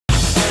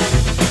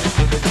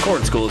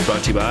Corn School is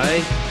brought to you by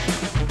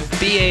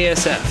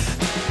BASF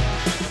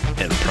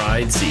and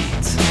Pride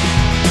Seeds.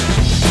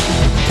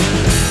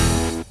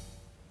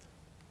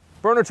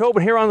 Bernard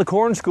Tobin here on the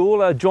Corn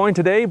School, joined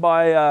today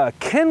by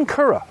Ken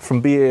Currah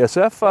from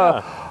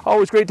BASF.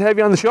 Always great to have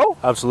you on the show.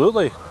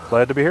 Absolutely.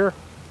 Glad to be here.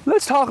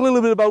 Let's talk a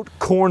little bit about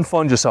corn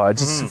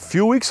fungicides. It's a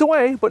few weeks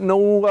away, but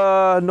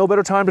no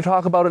better time to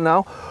talk about it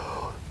now.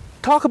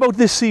 Talk about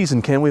this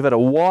season, Ken. We've had a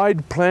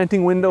wide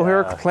planting window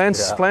here,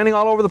 plants planting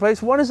all over the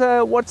place. What's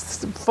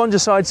the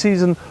fungicide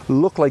season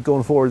look like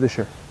going forward this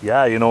year?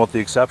 Yeah, you know, with the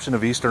exception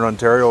of Eastern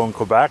Ontario and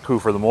Quebec, who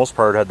for the most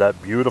part had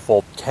that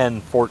beautiful 10,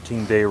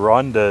 14-day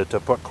run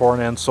to put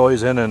corn and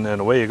soys in, and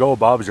away you go,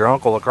 Bob's your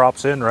uncle, the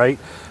crop's in, right?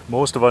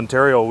 Most of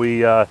Ontario, we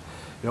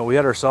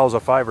had ourselves a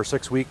 5 or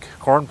 6 week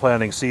corn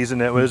planting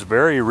season. It was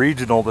very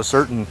regional to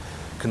certain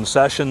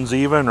concessions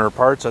even, or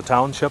parts of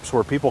townships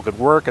where people could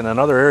work, and in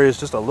other areas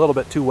just a little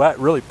bit too wet,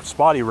 really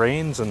spotty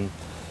rains, and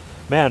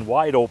man,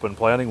 wide open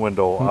planting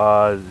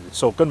window.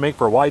 So it could make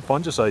for a wide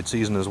fungicide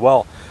season as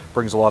well.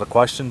 Brings a lot of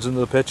questions into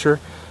the picture.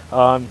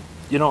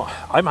 You know,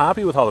 I'm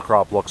happy with how the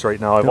crop looks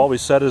right now. I've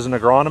always said as an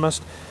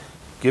agronomist,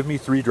 give me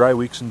 3 dry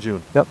weeks in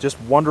June. Just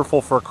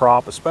wonderful for a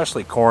crop,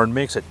 especially corn.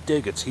 Makes it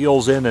dig its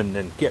heels in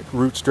and get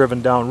roots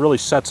driven down. Really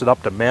sets it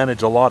up to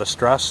manage a lot of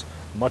stress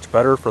much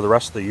better for the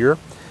rest of the year.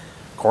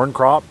 Corn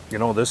crop, you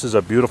know, this is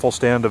a beautiful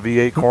stand of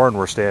V8 corn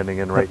we're standing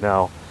in right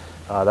now.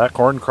 That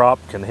corn crop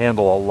can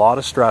handle a lot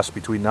of stress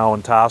between now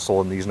and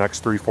tassel in these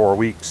next 3-4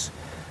 weeks.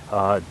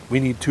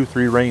 We need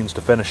 2-3 rains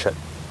to finish it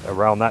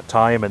around that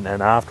time and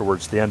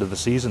afterwards, the end of the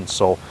season.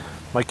 So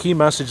my key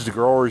message to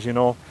growers, you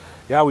know,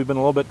 yeah, we've been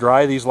a little bit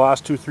dry these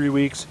last 2-3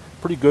 weeks.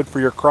 Pretty good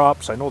for your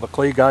crops. I know the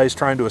clay guys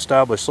trying to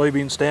establish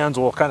soybean stands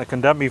will kind of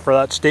condemn me for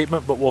that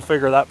statement, but we'll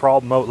figure that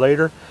problem out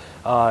later.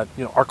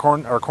 You know, our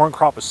corn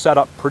crop is set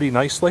up pretty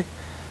nicely.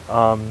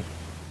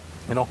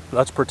 You know,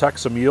 let's protect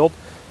some yield.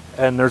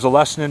 And there's a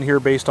lesson in here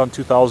based on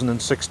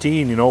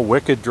 2016, you know,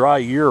 wicked dry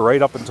year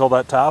right up until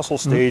that tassel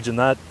stage, and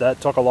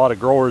that took a lot of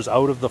growers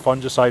out of the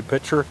fungicide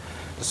picture.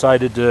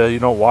 Decided to, you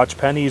know, watch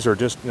pennies or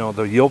just, you know,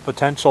 the yield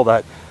potential,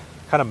 that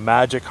kind of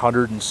magic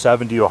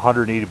 170 to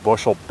 180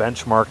 bushel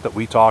benchmark that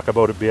we talk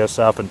about at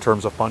BASF in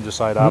terms of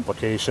fungicide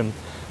application.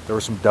 There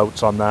were some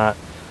doubts on that.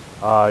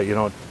 You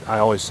know, I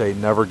always say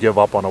never give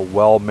up on a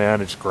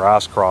well-managed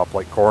grass crop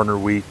like corn or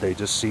wheat. They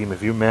just seem,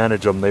 if you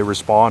manage them, they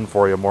respond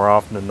for you more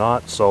often than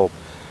not. So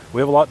we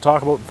have a lot to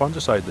talk about in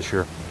fungicide this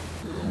year.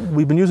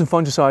 We've been using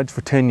fungicides for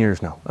 10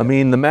 years now. I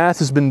mean, the math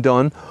has been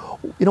done.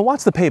 You know,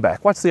 what's the payback?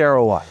 What's the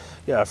ROI?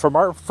 Yeah, from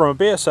a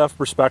BASF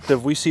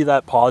perspective, we see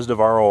that positive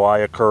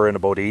ROI occur in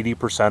about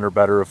 80% or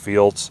better of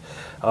fields,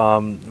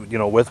 you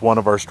know, with one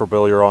of our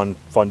strobiluron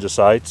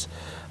fungicides.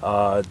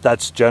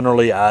 That's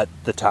generally at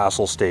the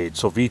tassel stage.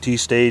 So VT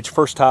stage,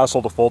 first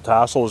tassel to full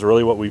tassel is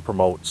really what we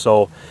promote.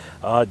 So,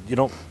 you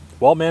know,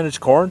 well-managed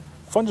corn,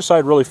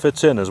 fungicide really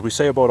fits in, as we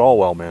say about all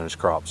well-managed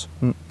crops.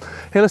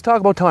 Hey, let's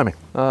talk about timing.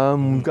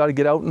 We've got to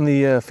get out in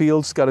the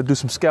fields, got to do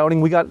some scouting.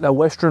 We got a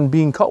western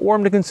bean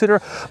cutworm to consider,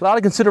 a lot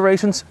of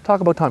considerations. Talk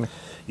about timing.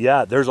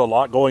 Yeah, there's a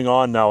lot going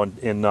on now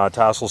in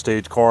tassel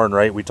stage corn,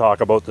 right? We talk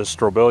about the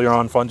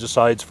strobiluron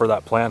fungicides for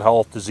that plant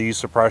health, disease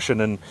suppression,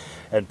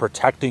 and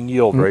protecting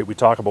yield, right? We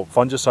talk about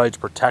fungicides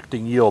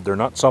protecting yield. They're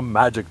not some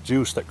magic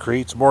juice that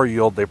creates more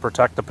yield. They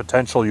protect the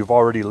potential you've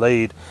already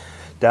laid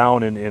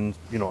down in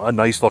you know, a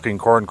nice looking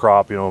corn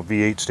crop, you know,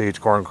 V8 stage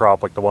corn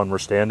crop like the one we're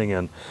standing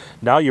in.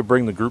 Now you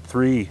bring the group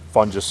 3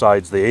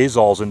 fungicides, the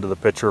azoles, into the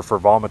picture for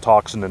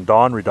vomitoxin and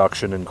dawn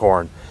reduction in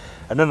corn.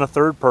 And then the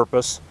third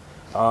purpose,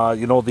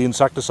 you know, the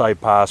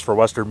insecticide pass for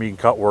western bean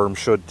cutworm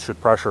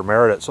should pressure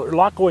merit it. So there's a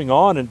lot going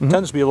on, and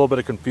tends to be a little bit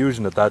of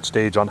confusion at that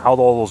stage on how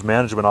all those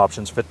management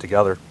options fit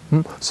together.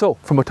 So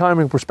from a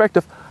timing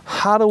perspective,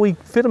 how do we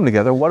fit them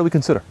together? What do we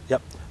consider?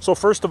 Yep. So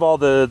first of all,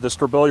 the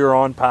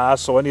strobiluron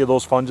pass, so any of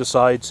those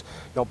fungicides,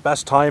 you know,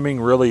 best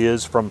timing really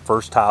is from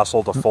first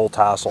tassel to full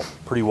tassel.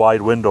 Pretty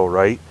wide window,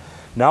 right?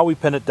 Now we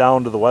pin it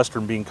down to the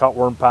western bean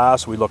cutworm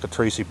pass. We look at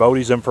Tracy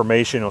Bowdy's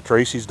information. You know,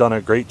 Tracy's done a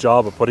great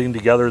job of putting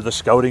together the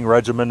scouting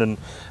regimen and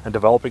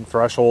developing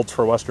thresholds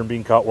for western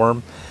bean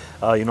cutworm.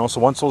 You know, so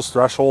once those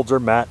thresholds are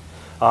met,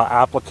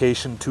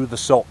 application to the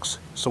silks.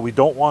 So we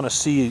don't want to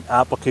see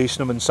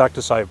application of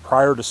insecticide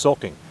prior to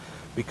silking,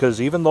 because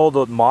even though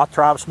the moth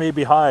traps may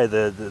be high,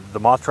 the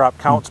moth trap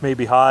counts may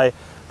be high,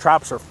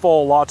 traps are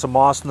full, lots of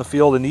moss in the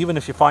field, and even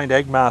if you find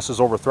egg masses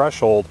over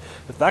threshold,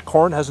 if that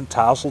corn hasn't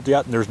tasseled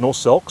yet and there's no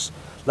silks,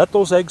 let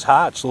those eggs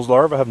hatch. Those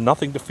larvae have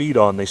nothing to feed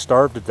on. They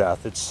starve to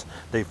death.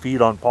 They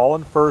feed on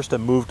pollen first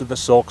and move to the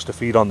silks to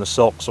feed on the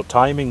silk. So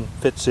timing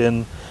fits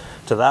in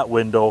to that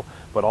window,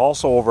 but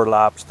also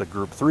overlaps the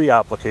group 3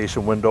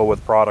 application window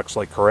with products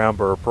like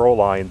Caramba or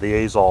Proline, the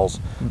azoles,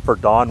 for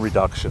dawn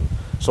reduction.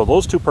 So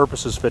those two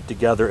purposes fit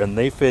together, and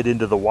they fit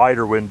into the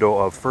wider window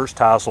of first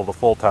tassel to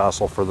full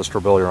tassel for the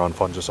strobiluron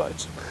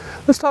fungicides.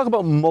 Let's talk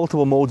about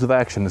multiple modes of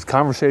action. This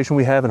conversation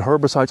we have in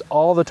herbicides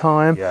all the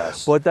time,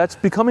 but that's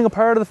becoming a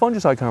part of the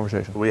fungicide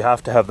conversation. We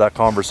have to have that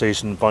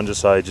conversation in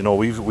fungicides. You know,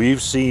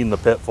 we've seen the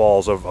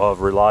pitfalls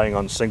of relying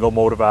on single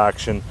mode of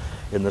action.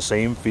 in the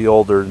same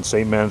field or in the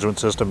same management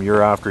system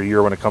year after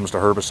year when it comes to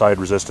herbicide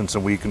resistance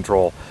and weed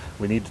control.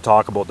 We need to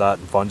talk about that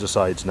in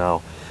fungicides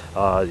now.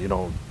 You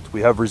know,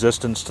 we have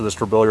resistance to the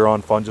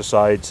strobiluron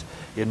fungicides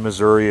in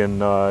Missouri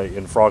and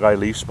in frog eye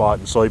leaf spot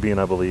and soybean,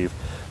 I believe.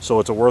 So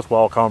it's a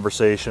worthwhile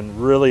conversation.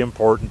 Really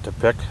important to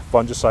pick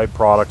fungicide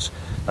products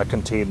that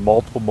contain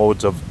multiple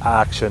modes of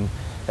action,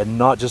 and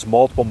not just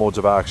multiple modes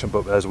of action,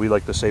 but as we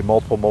like to say,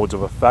 multiple modes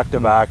of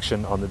effective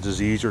action on the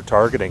disease you're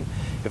targeting.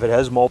 If it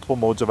has multiple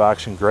modes of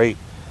action, great.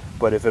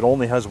 But if it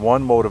only has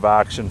one mode of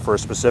action for a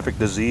specific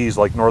disease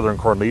like northern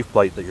corn leaf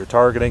blight that you're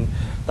targeting,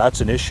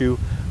 that's an issue.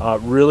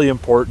 Really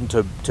important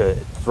to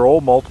throw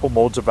multiple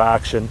modes of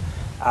action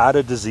at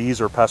a disease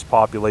or pest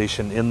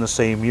population in the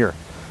same year.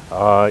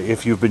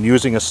 If you've been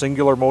using a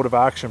singular mode of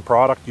action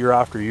product year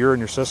after year in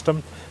your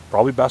system,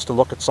 probably best to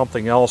look at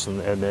something else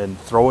and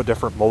throw a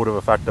different mode of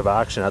effective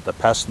action at the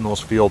pests in those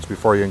fields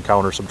before you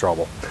encounter some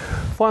trouble.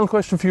 Final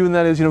question for you, and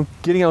that is, you know,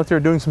 getting out there,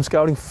 doing some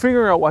scouting,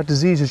 figuring out what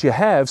diseases you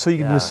have so you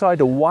can decide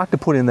to what to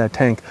put in that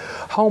tank.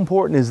 How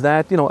important is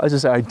that, you know, as I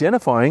say,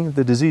 identifying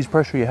the disease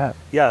pressure you have?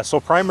 Yeah,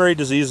 so primary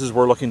diseases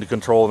we're looking to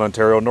control in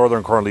Ontario.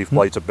 Northern corn leaf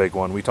blight's a big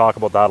one. We talk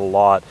about that a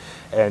lot,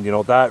 and you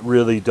know, that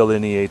really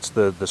delineates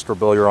the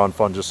strobiluron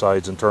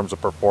fungicides in terms of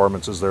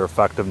performances, their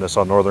effectiveness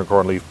on northern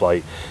corn leaf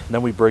blight. And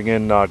then we bring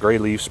in gray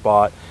leaf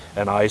spot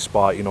and eye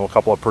spot, you know, a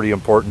couple of pretty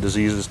important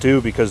diseases too,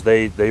 because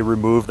they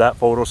remove that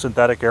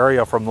photosynthetic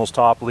area from those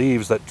top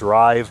leaves that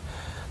drive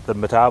the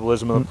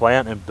metabolism of the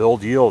plant and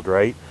build yield,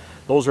 right?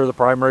 Those are the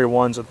primary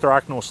ones.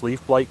 Anthracnose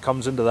leaf blight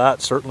comes into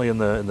that, certainly in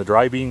the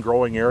dry bean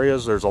growing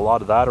areas. There's a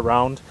lot of that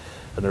around,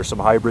 and there's some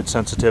hybrid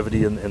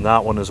sensitivity in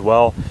that one as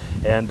well.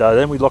 And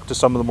then we look to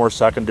some of the more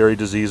secondary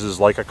diseases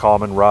like a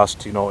common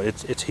rust. You know,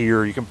 it's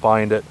here, you can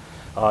find it.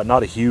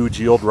 Not a huge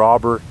yield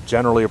robber,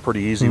 generally a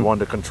pretty easy one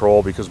to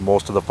control because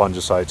most of the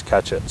fungicides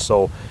catch it.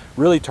 So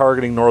really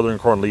targeting northern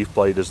corn leaf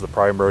blight is the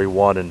primary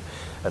one, and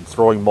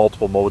throwing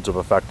multiple modes of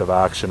effective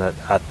action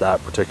at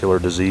that particular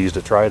disease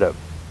to try to,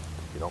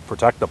 you know,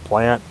 protect the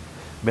plant,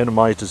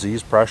 minimize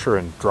disease pressure,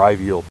 and drive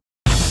yield.